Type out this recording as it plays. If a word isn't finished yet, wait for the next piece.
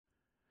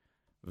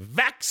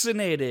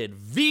Vaccinated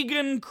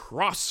vegan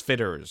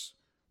CrossFitters.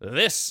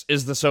 This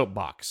is the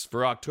Soapbox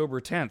for October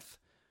 10th,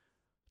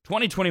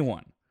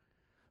 2021.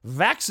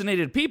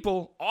 Vaccinated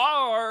people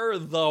are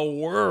the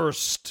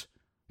worst.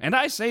 And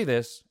I say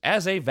this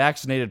as a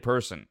vaccinated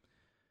person.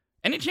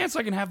 Any chance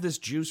I can have this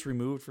juice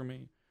removed from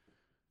me?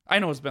 I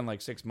know it's been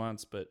like 6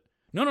 months, but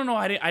no,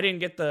 I didn't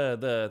get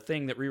the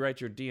thing that rewrites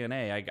your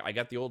DNA. I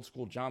got the old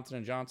school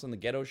Johnson & Johnson, the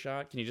ghetto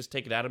shot. Can you just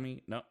take it out of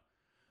me?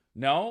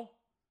 No?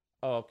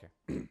 Oh, okay.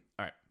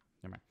 All right,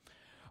 never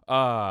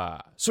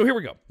mind. So here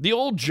we go. The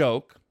old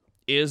joke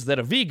is that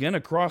a vegan, a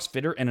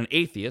CrossFitter, and an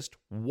atheist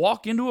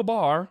walk into a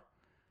bar.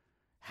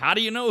 How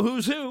do you know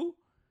who's who?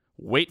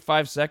 Wait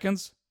 5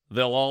 seconds.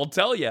 They'll all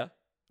tell you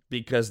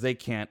because they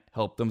can't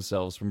help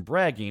themselves from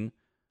bragging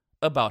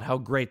about how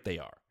great they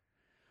are.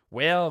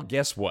 Well,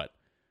 guess what?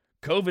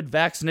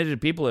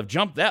 COVID-vaccinated people have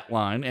jumped that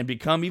line and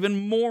become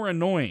even more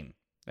annoying.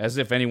 As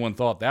if anyone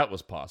thought that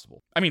was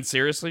possible. I mean,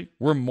 seriously?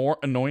 We're more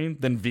annoying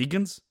than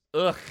vegans?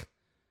 Ugh.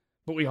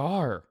 But we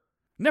are.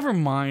 Never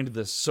mind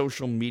the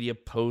social media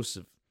posts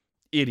of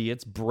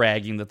idiots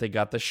bragging that they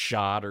got the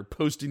shot or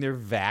posting their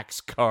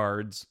vax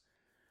cards.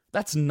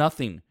 That's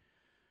nothing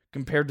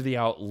compared to the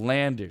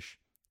outlandish,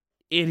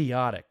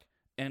 idiotic,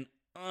 and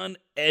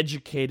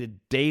uneducated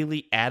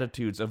daily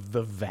attitudes of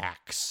the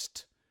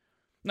vaxxed.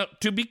 Now,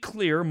 to be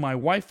clear, my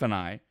wife and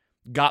I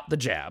got the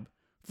jab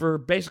for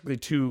basically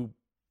two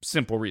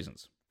simple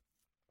reasons.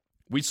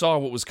 We saw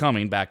what was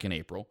coming back in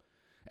April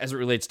as it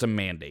relates to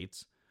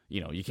mandates.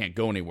 You can't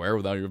go anywhere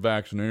without your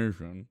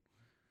vaccination.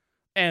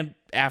 And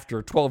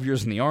after 12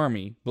 years in the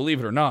Army, believe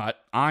it or not,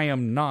 I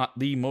am not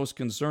the most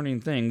concerning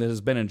thing that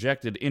has been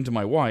injected into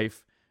my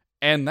wife,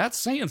 and that's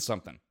saying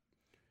something.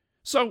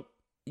 So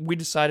we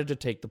decided to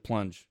take the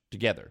plunge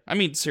together. I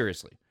mean,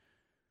 seriously.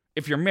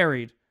 If you're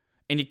married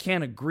and you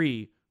can't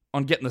agree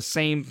on getting the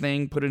same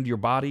thing put into your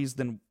bodies,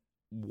 then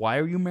why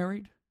are you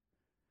married?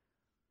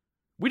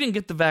 We didn't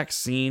get the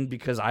vaccine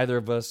because either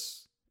of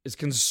us is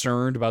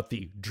concerned about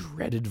the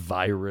dreaded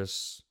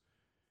virus.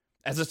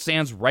 As it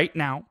stands right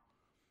now,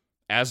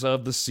 as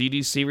of the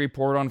CDC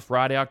report on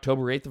Friday,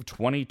 October 8th of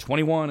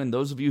 2021, and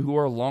those of you who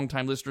are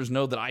longtime listeners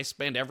know that I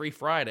spend every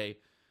Friday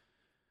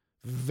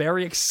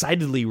very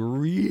excitedly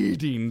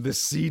reading the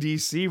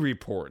CDC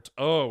report.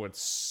 Oh,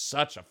 it's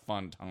such a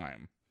fun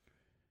time.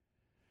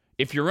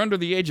 If you're under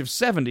the age of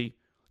 70,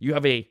 you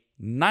have a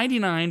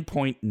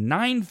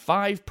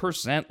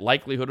 99.95%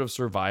 likelihood of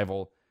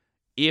survival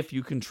if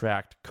you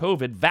contract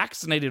COVID,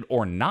 vaccinated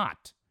or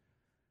not.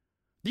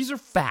 These are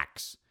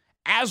facts,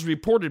 as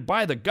reported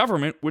by the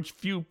government, which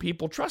few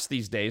people trust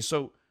these days.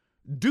 So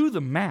do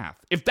the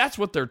math. If that's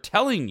what they're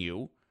telling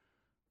you,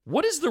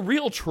 what is the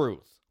real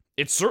truth?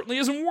 It certainly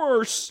isn't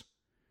worse.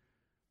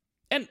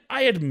 And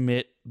I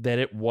admit that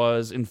it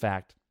was, in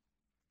fact,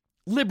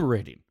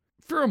 liberating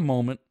for a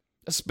moment,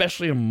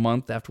 especially a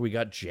month after we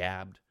got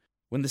jabbed,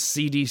 when the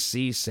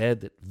CDC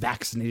said that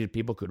vaccinated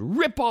people could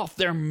rip off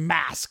their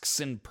masks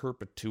in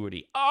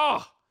perpetuity.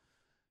 Oh,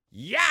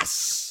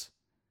 yes!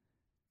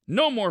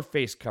 No more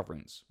face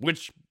coverings,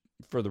 which,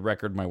 for the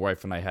record, my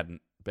wife and I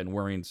hadn't been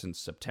wearing since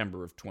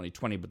September of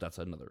 2020, but that's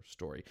another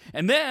story.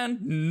 And then,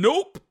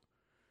 nope!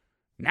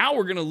 Now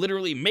we're going to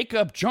literally make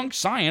up junk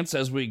science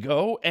as we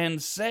go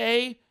and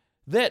say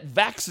that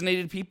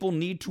vaccinated people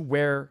need to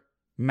wear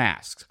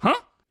masks. Huh?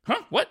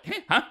 What?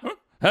 Huh?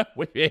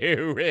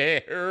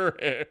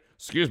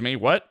 Excuse me,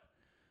 what?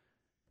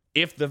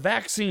 If the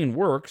vaccine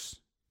works,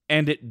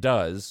 and it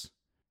does,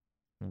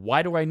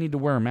 why do I need to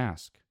wear a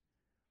mask?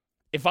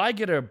 If I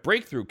get a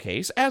breakthrough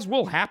case, as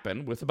will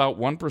happen with about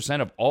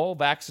 1% of all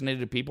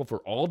vaccinated people for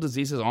all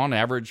diseases on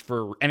average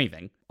for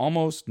anything,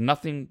 almost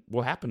nothing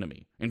will happen to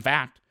me. In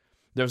fact,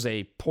 there's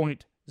a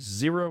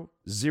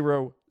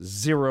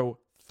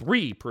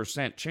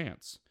 0.0003%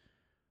 chance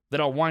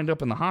that I'll wind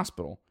up in the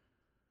hospital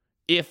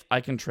if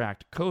I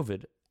contract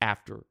COVID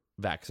after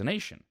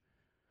vaccination.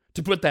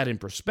 To put that in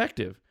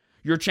perspective,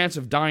 your chance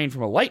of dying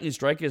from a lightning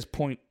strike is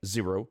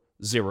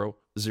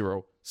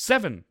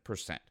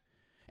 0.0007%.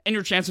 And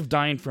your chance of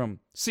dying from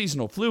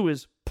seasonal flu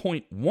is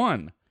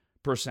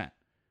 0.1%.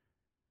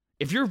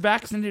 If you're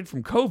vaccinated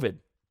from COVID,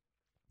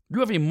 you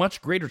have a much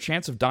greater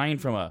chance of dying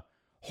from a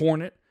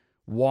hornet,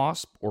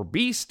 wasp, or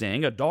bee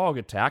sting, a dog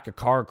attack, a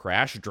car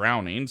crash,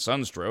 drowning,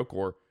 sunstroke,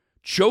 or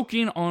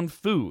choking on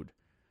food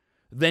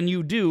than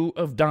you do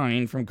of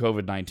dying from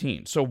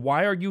COVID-19. So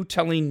why are you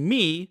telling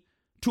me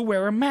to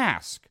wear a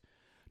mask?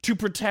 To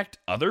protect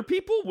other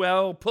people?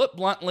 Well, put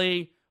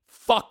bluntly,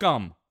 fuck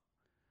them.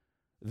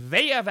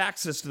 They have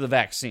access to the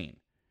vaccine.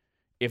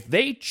 If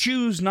they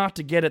choose not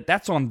to get it,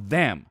 that's on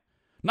them.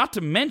 Not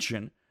to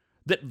mention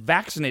that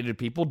vaccinated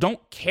people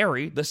don't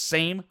carry the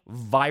same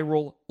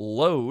viral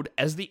load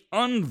as the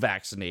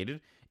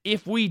unvaccinated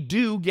if we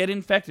do get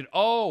infected.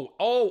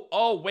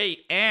 Wait,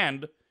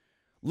 and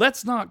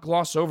let's not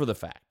gloss over the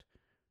fact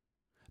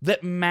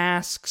that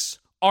masks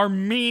are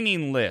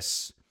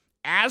meaningless,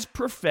 as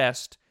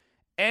professed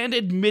and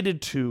admitted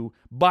to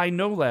by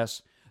no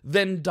less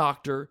than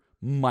Dr.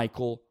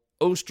 Michael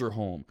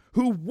Osterholm,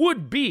 who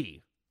would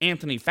be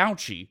Anthony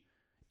Fauci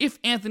if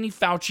Anthony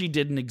Fauci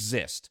didn't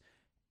exist.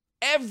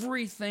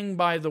 Everything,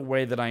 by the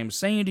way, that I am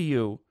saying to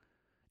you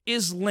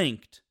is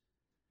linked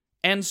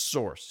and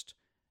sourced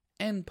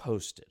and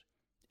posted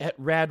at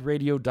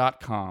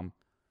radradio.com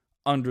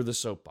under the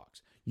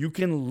soapbox. You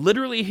can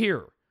literally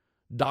hear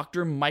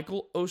Dr.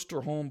 Michael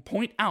Osterholm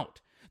point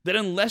out that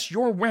unless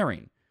you're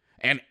wearing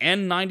an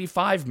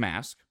N95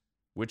 mask,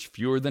 which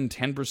fewer than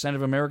 10%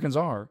 of Americans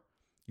are,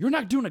 you're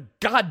not doing a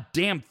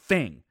goddamn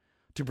thing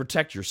to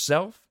protect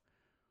yourself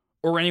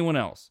or anyone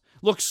else.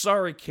 Look,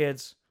 sorry,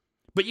 kids,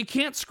 but you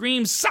can't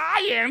scream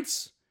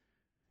science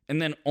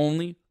and then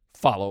only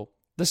follow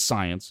the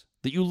science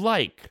that you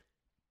like.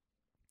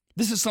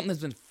 This is something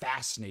that's been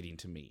fascinating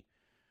to me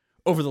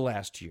over the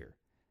last year.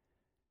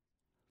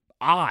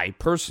 I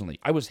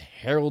was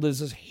heralded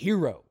as a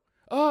hero.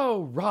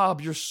 Oh,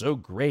 Rob, you're so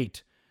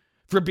great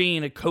for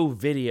being a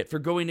COVIDiot, for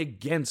going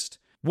against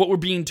what we're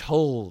being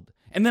told.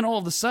 And then all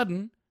of a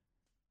sudden,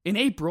 in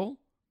April,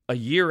 a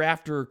year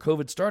after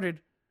COVID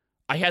started,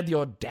 I had the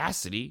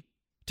audacity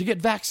to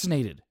get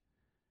vaccinated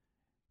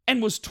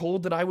and was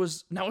told that I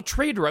was now a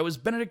traitor. I was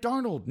Benedict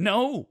Arnold.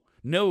 No.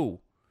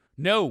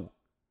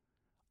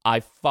 I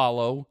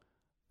follow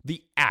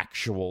the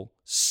actual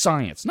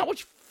science. Not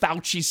what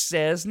Fauci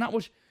says, not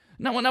what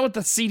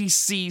the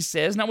CDC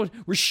says, not what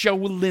Rochelle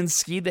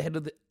Walensky, the head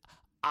of the...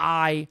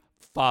 I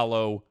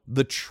follow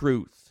the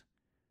truth.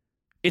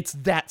 It's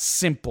that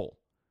simple.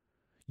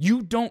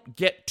 You don't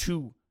get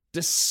to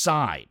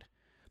decide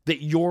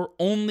that you're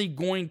only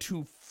going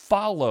to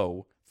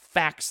follow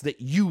facts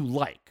that you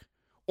like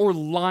or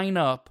line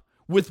up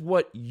with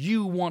what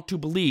you want to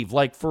believe.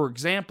 Like, for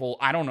example,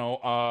 I don't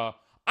know,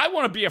 I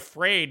want to be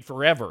afraid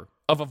forever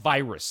of a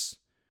virus.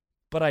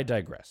 But I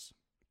digress.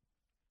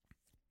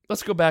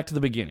 Let's go back to the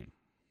beginning.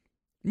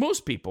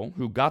 Most people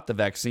who got the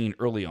vaccine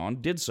early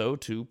on did so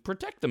to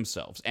protect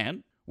themselves.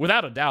 And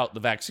without a doubt, the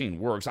vaccine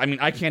works. I mean,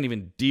 I can't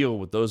even deal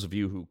with those of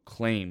you who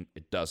claim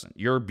it doesn't.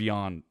 You're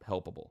beyond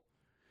helpable.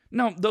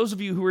 Now, those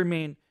of you who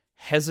remain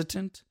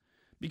hesitant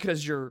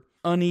because you're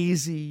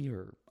uneasy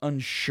or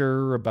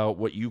unsure about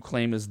what you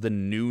claim is the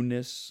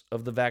newness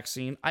of the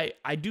vaccine,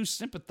 I do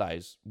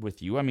sympathize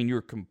with you. I mean,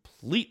 you're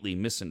completely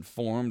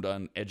misinformed,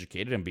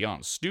 uneducated, and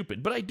beyond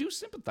stupid, but I do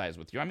sympathize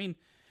with you. I mean,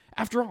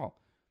 after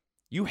all,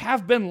 you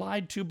have been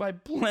lied to by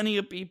plenty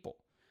of people,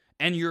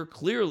 and you're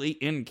clearly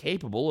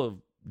incapable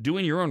of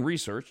doing your own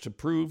research to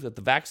prove that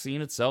the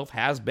vaccine itself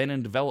has been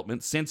in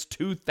development since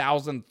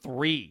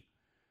 2003.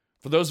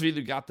 For those of you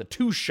that got the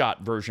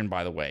 2-shot version,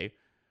 by the way,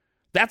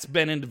 that's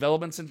been in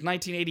development since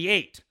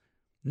 1988.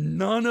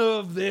 None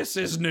of this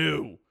is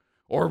new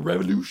or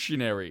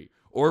revolutionary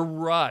or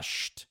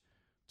rushed.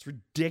 It's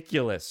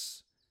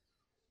ridiculous.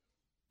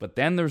 But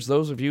then there's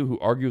those of you who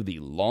argue the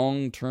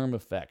long-term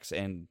effects,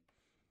 and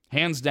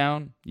hands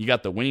down, you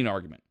got the winning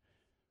argument.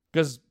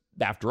 Because,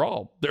 after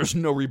all, there's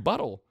no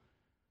rebuttal.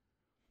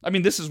 I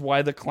mean, this is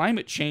why the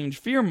climate change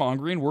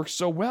fear-mongering works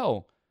so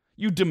well.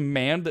 You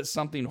demand that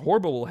something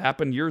horrible will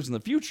happen years in the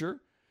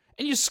future,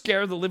 and you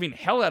scare the living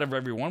hell out of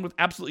everyone with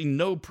absolutely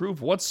no proof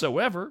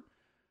whatsoever.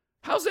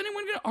 How's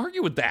anyone going to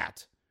argue with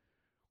that?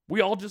 We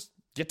all just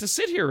get to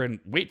sit here and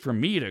wait for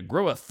me to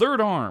grow a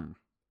third arm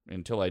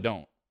until I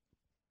don't.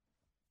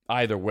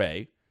 Either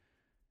way,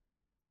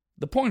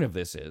 the point of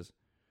this is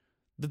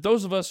that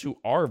those of us who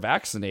are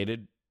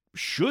vaccinated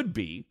should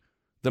be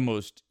the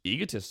most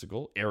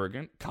egotistical,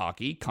 arrogant,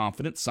 cocky,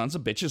 confident sons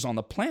of bitches on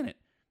the planet.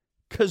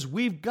 Because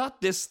we've got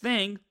this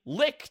thing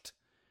licked.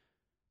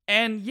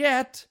 And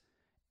yet,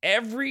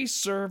 every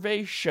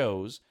survey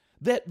shows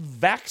that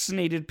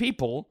vaccinated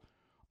people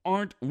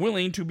aren't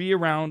willing to be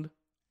around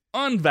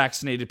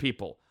unvaccinated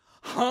people.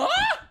 Huh?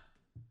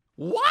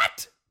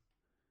 What?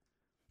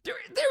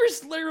 There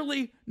is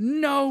literally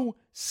no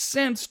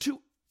sense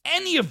to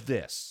any of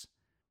this.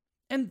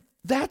 And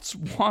that's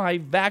why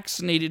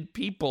vaccinated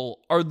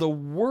people are the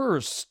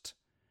worst.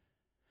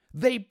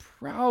 They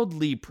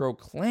proudly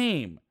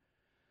proclaim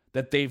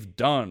that they've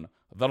done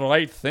the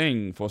right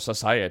thing for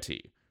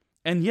society.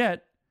 And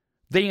yet,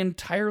 they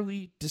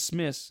entirely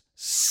dismiss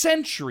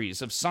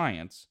centuries of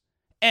science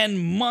and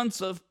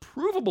months of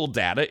provable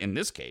data, in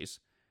this case,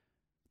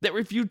 that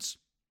refutes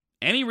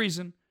any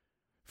reason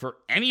for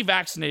any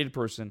vaccinated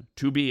person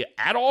to be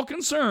at all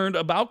concerned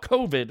about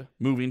COVID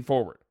moving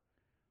forward.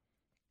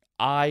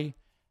 I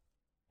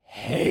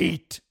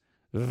hate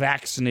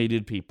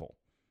vaccinated people.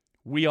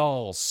 We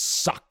all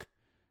suck.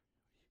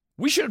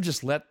 We should have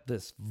just let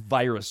this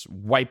virus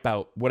wipe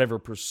out whatever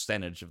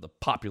percentage of the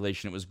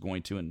population it was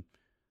going to and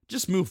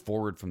just move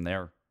forward from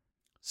there.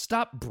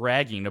 Stop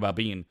bragging about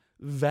being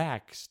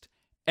vaxxed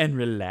and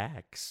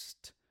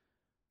relaxed.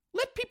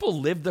 Let people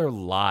live their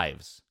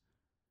lives.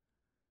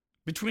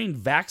 Between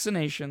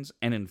vaccinations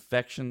and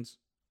infections,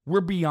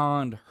 we're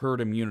beyond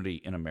herd immunity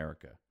in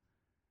America.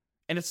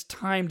 And it's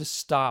time to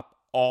stop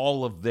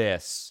all of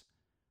this.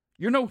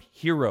 You're no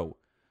hero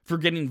for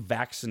getting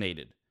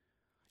vaccinated.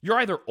 You're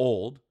either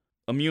old,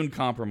 immune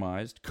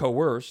compromised,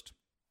 coerced,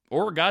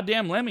 or a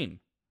goddamn lemming.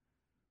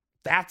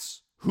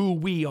 That's who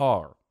we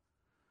are.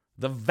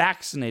 The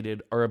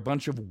vaccinated are a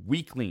bunch of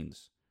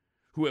weaklings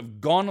who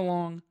have gone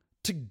along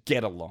to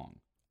get along.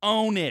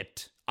 Own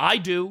it. I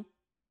do.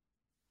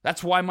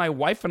 That's why my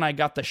wife and I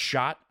got the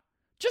shot.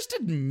 Just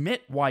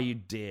admit why you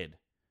did.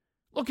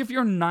 Look, if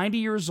you're 90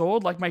 years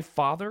old like my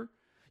father,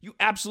 you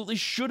absolutely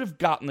should have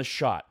gotten the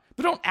shot.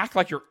 But don't act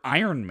like you're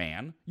Iron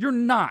Man. You're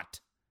not.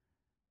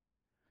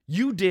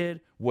 You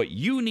did what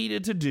you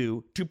needed to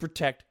do to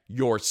protect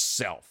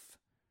yourself.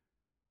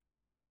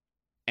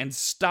 And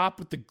stop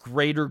with the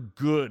greater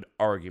good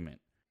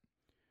argument.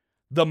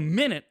 The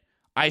minute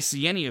I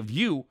see any of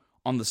you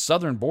on the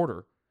southern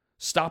border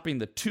stopping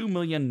the 2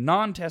 million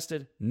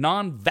non-tested,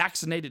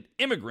 non-vaccinated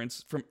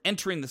immigrants from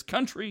entering this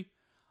country,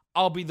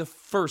 I'll be the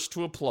first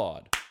to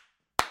applaud.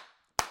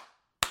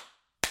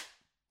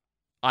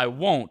 I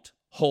won't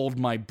hold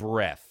my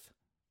breath.